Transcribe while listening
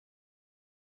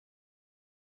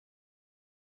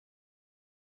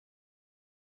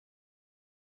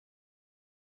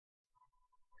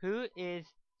Who is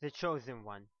the chosen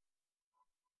one?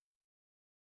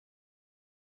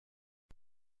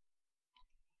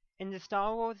 In the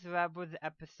Star Wars Rebels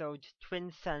episode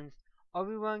Twin Suns,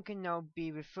 Obi-Wan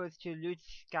Kenobi refers to Luke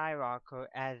Skywalker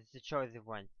as the chosen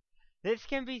one. This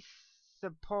can be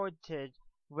supported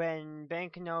when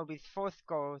Ben Kenobi's Force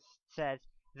Ghost says,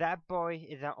 "That boy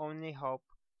is our only hope,"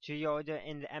 to Yoda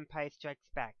in The Empire Strikes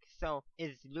Back. So,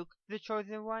 is Luke the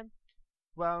chosen one?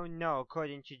 Well, no,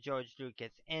 according to George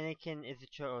Lucas, Anakin is the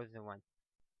chosen one.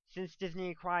 Since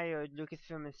Disney acquired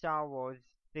Lucasfilm and Star Wars,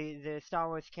 the Star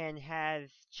Wars canon has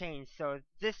changed, so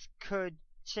this could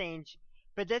change,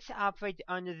 but let's operate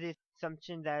under the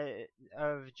assumption that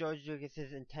of George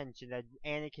Lucas's intention that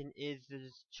Anakin is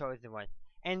the chosen one,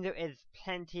 and there is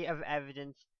plenty of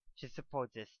evidence to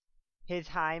support this. His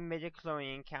high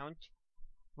midichlorian count,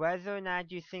 whether or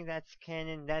not you think that's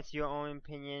canon, that's your own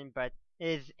opinion, but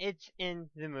it's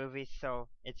in the movie, so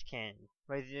it's canon,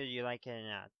 whether you like it or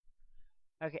not.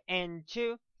 Okay, and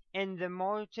two, in the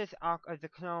Mortis arc of the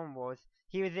Clone Wars,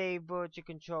 he was able to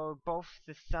control both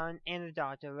the son and the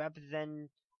daughter,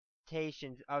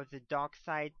 representations of the dark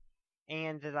side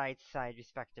and the light side,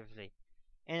 respectively.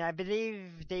 And I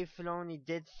believe Dave Filoni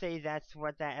did say that's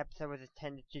what that episode was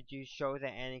intended to do, show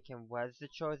that Anakin was the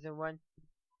chosen one.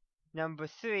 Number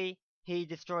three, he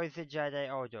destroys the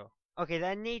Jedi Order. Okay,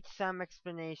 that needs some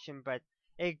explanation, but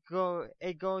it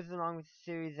goes along with the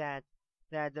theory that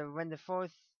when the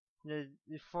force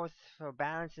for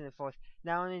balance in the force,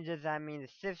 not only does that mean the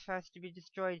Sith has to be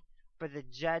destroyed, but the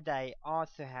Jedi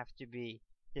also have to be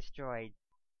destroyed.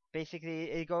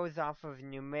 Basically, it goes off of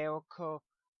numerical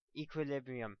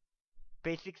equilibrium.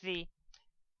 Basically,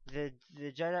 the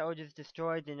Jedi Order is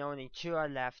destroyed and only two are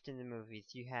left in the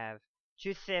movies. You have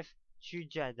two Sith, two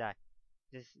Jedi.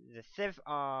 The Sith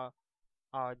are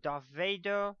Darth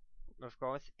Vader, of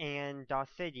course, and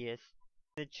Darth Sidious.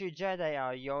 The two Jedi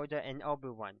are Yoda and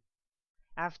Obi-Wan.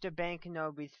 After Ben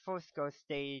Kenobi's Force Ghost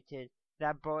stated,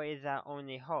 "That boy is our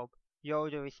only hope,"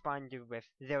 Yoda responded with,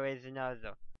 "There is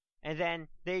another." And then,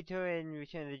 later in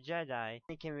Return of the Jedi,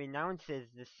 Anakin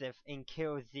renounces the Sith and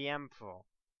kills the Emperor.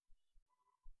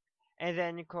 And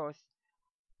then, of course,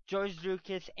 George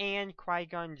Lucas and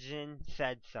Qui-Gon Jinn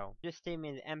said so. This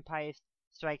statement, "The Empire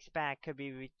Strikes Back," could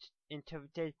be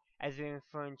interpreted as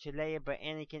referring to Leia, but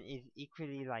Anakin is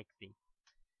equally likely.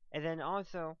 And then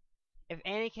also, if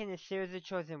Anakin is seriously the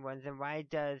chosen one, then why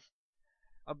does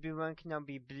Obi-Wan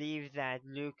Kenobi believe that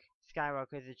Luke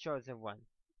Skywalker is the chosen one?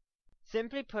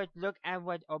 Simply put, look at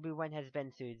what Obi-Wan has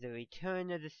been through: the return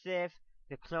of the Sith,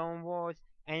 the Clone Wars,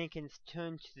 Anakin's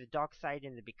turn to the dark side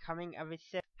and the becoming of a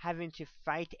Sith, having to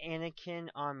fight Anakin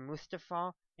on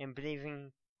Mustafar and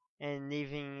leaving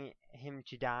him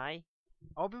to die.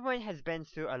 Obi-Wan has been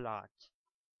through a lot.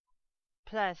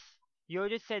 Plus,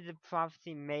 Yoda said the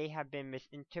prophecy may have been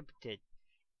misinterpreted.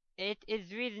 It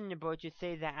is reasonable to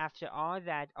say that after all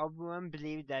that, Obi-Wan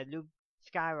believed that Luke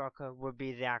Skywalker would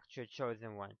be the actual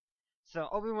chosen one. So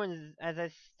Obi-Wan, as I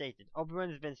stated, Obi-Wan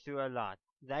has been through a lot.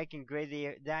 That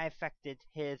affected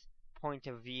his point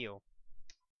of view.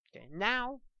 Okay,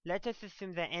 now let us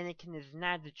assume that Anakin is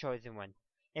not the chosen one.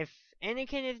 If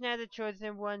Anakin is not the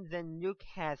chosen one, then Luke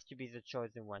has to be the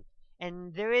chosen one.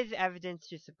 And there is evidence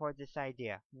to support this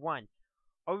idea. 1.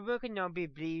 Obi-Wan Kenobi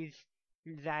believes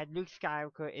that Luke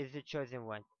Skywalker is the chosen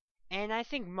one. And I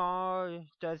think Maul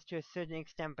does to a certain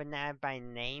extent, but not by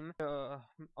name.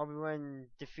 Obi-Wan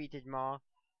defeated Maul.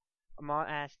 Maul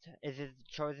asked, "Is it the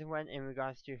chosen one?" in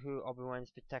regards to who Obi-Wan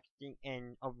is protecting,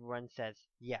 and Obi-Wan says,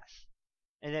 "Yes."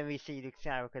 And then we see Luke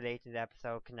Skywalker later in the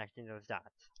episode connecting those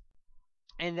dots.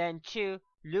 And then 2,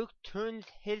 Luke turns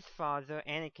his father,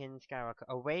 Anakin Skywalker,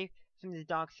 away from the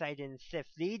dark side and the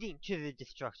Sith, leading to the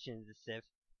destruction of the Sith.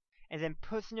 And then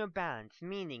personal balance,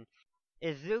 meaning,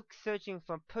 is Luke searching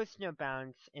for personal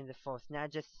balance in the Force,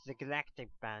 not just the galactic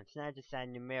balance, not just that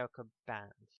numerical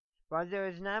balance? While there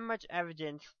is not much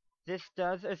evidence, this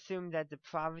does assume that the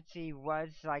prophecy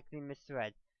was likely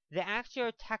misread. The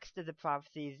actual text of the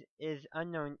prophecies is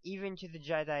unknown even to the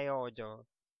Jedi Order,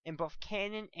 in both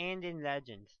canon and in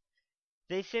legends.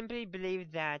 They simply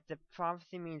believe that the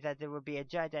prophecy means that there will be a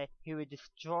Jedi who would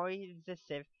destroy the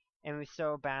Sith and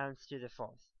restore balance to the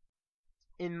Force.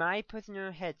 In my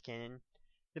personal headcanon,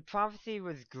 the prophecy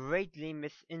was greatly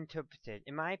misinterpreted.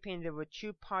 In my opinion, there were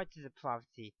two parts of the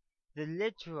prophecy, the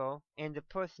literal and the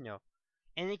personal.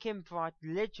 Anakin brought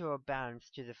literal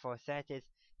balance to the Force, that is,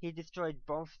 he destroyed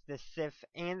both the Sith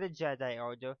and the Jedi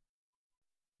Order.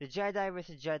 The Jedi with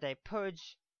the Jedi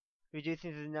Purge,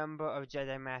 reducing the number of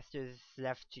Jedi Masters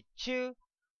left to 2,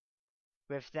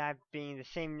 with that being the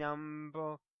same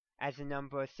number as the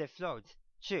number of Sith Lords,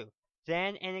 2.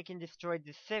 Then Anakin destroyed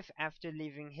the Sith after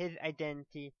leaving his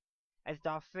identity as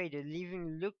Darth Vader,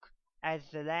 leaving Luke as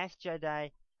the last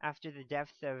Jedi after the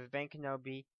deaths of Ben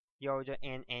Kenobi, Yoda,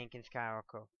 and Anakin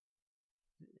Skywalker.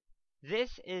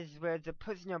 This is where the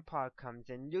personal part comes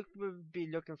in. Luke will be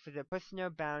looking for the personal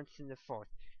balance in the Force.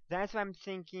 That's why I'm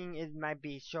thinking it might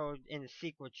be showed in the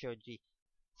sequel trilogy.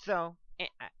 So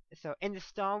in the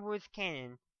Star Wars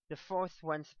canon, the Force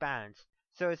wants balance.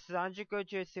 So it's logical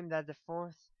to assume that the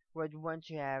Force would want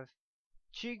to have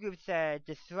two groups that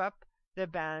disrupt the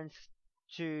balance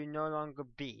to no longer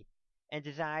be, and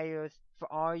desires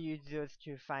for all users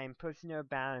to find personal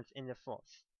balance in the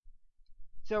Force.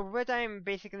 So what I'm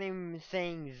basically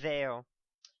saying there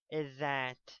is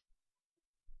that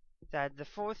the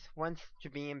Force wants to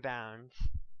be in balance,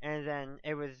 and then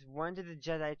it was wanted the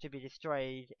Jedi to be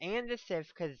destroyed and the Sith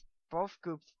because both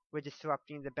groups were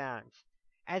disrupting the balance.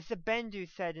 As the Bendu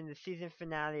said in the season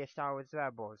finale of Star Wars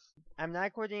Rebels, I'm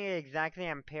not quoting it exactly,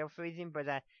 I'm paraphrasing, but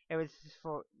it was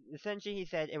for, essentially he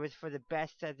said it was for the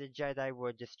best that the Jedi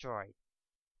were destroyed.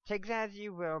 Take that as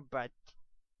you will, but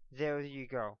there you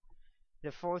go.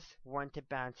 The Force wanted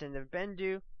balance, and the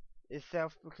Bendu is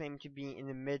self-proclaimed to be in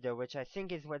the middle, which I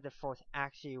think is what the Force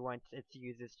actually wants its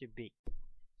users to be.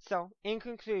 So, in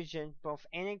conclusion, both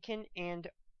Anakin and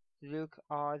Luke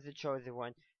are the chosen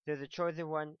one. They're the chosen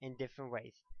one in different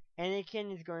ways.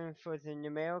 Anakin is going for the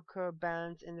numerical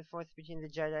balance in the Force between the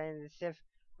Jedi and the Sith,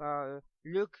 while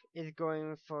Luke is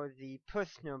going for the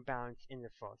personal balance in the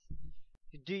Force.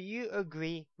 Do you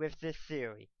agree with this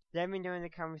theory? Let me know in the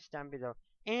comments down below.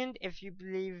 And if you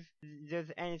believe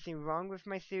there's anything wrong with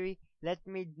my theory, let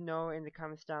me know in the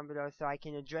comments down below so I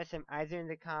can address them either in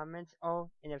the comments or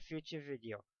in a future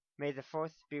video. May the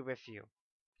Force be with you.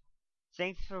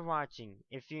 Thanks for watching.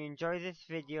 If you enjoyed this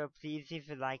video, please leave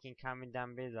a like and comment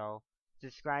down below.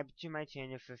 Subscribe to my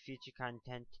channel for future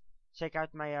content. Check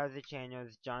out my other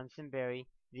channels, Johnson Berry,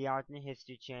 the Art and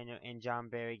History channel, and John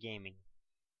Berry Gaming.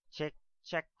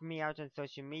 Check me out on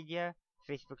social media,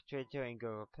 Facebook, Twitter, and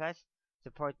Google+.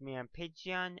 Support me on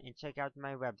Patreon, and check out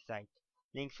my website.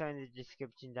 Links are in the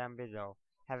description down below.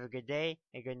 Have a good day,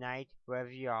 a good night,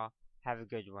 wherever you are. Have a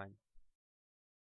good one.